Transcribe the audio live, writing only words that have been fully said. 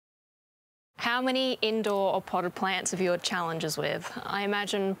How many indoor or potted plants have you had challenges with? I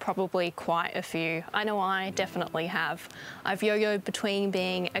imagine probably quite a few. I know I definitely have. I've yo-yoed between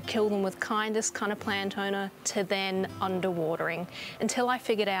being a kill them with kindness kind of plant owner to then underwatering, until I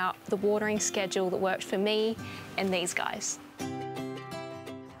figured out the watering schedule that worked for me and these guys.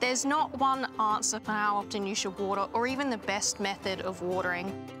 There's not one answer for how often you should water or even the best method of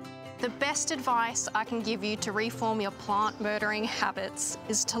watering. The best advice I can give you to reform your plant murdering habits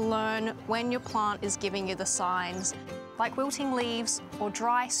is to learn when your plant is giving you the signs, like wilting leaves or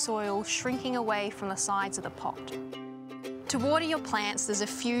dry soil shrinking away from the sides of the pot. To water your plants, there's a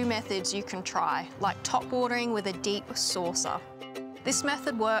few methods you can try, like top watering with a deep saucer. This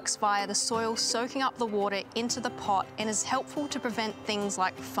method works via the soil soaking up the water into the pot and is helpful to prevent things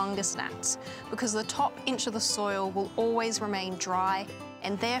like fungus gnats, because the top inch of the soil will always remain dry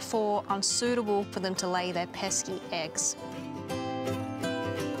and therefore unsuitable for them to lay their pesky eggs.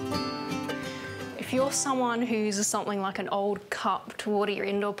 If you're someone who uses something like an old cup to water your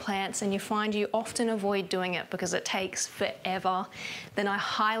indoor plants and you find you often avoid doing it because it takes forever, then I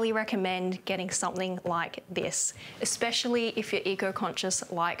highly recommend getting something like this, especially if you're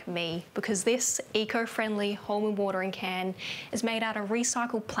eco-conscious like me, because this eco-friendly Holman watering can is made out of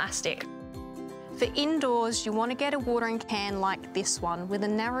recycled plastic. For indoors, you want to get a watering can like this one with a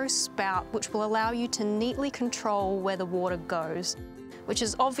narrow spout which will allow you to neatly control where the water goes, which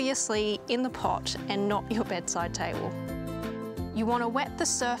is obviously in the pot and not your bedside table. You want to wet the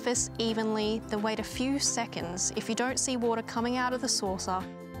surface evenly, then wait a few seconds. If you don't see water coming out of the saucer,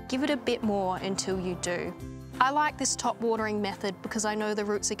 give it a bit more until you do. I like this top watering method because I know the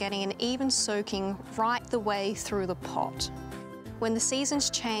roots are getting an even soaking right the way through the pot. When the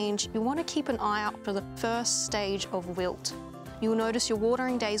seasons change, you want to keep an eye out for the first stage of wilt. You'll notice your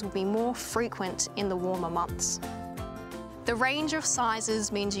watering days will be more frequent in the warmer months. The range of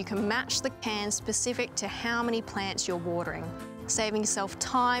sizes means you can match the can specific to how many plants you're watering, saving yourself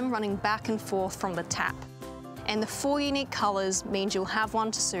time running back and forth from the tap. And the 4 unique colours means you'll have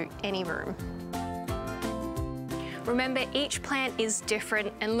one to suit any room. Remember, each plant is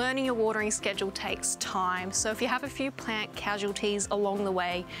different and learning your watering schedule takes time. So if you have a few plant casualties along the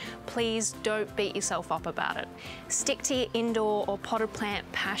way, please don't beat yourself up about it. Stick to your indoor or potted plant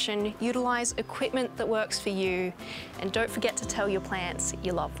passion, utilise equipment that works for you, and don't forget to tell your plants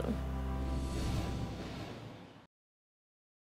you love them.